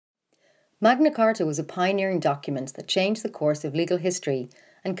Magna Carta was a pioneering document that changed the course of legal history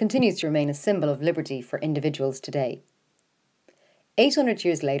and continues to remain a symbol of liberty for individuals today. 800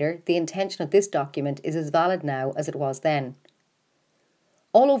 years later, the intention of this document is as valid now as it was then.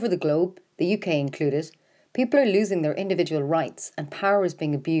 All over the globe, the UK included, people are losing their individual rights and power is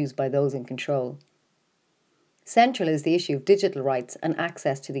being abused by those in control. Central is the issue of digital rights and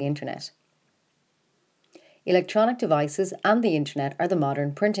access to the internet. Electronic devices and the internet are the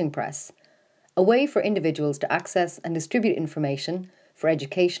modern printing press, a way for individuals to access and distribute information for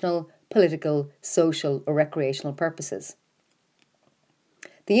educational, political, social or recreational purposes.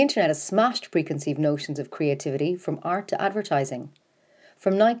 The internet has smashed preconceived notions of creativity from art to advertising.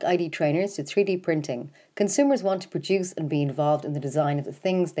 From Nike ID trainers to 3D printing, consumers want to produce and be involved in the design of the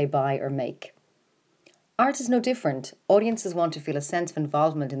things they buy or make. Art is no different. Audiences want to feel a sense of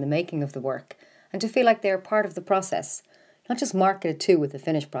involvement in the making of the work and to feel like they are part of the process, not just marketed to with the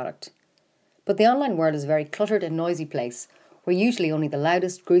finished product. But the online world is a very cluttered and noisy place where usually only the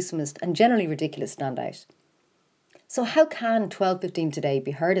loudest, gruesomest and generally ridiculous stand out. So how can 1215 Today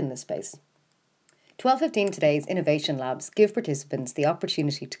be heard in this space? 1215 Today's innovation labs give participants the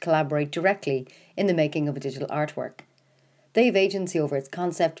opportunity to collaborate directly in the making of a digital artwork. They have agency over its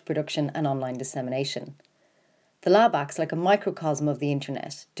concept, production and online dissemination. The lab acts like a microcosm of the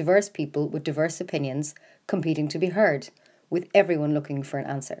internet, diverse people with diverse opinions competing to be heard, with everyone looking for an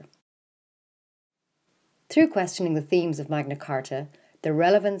answer. Through questioning the themes of Magna Carta, their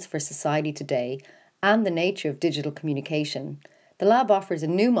relevance for society today, and the nature of digital communication, the lab offers a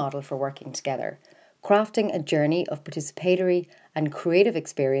new model for working together, crafting a journey of participatory and creative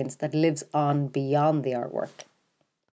experience that lives on beyond the artwork.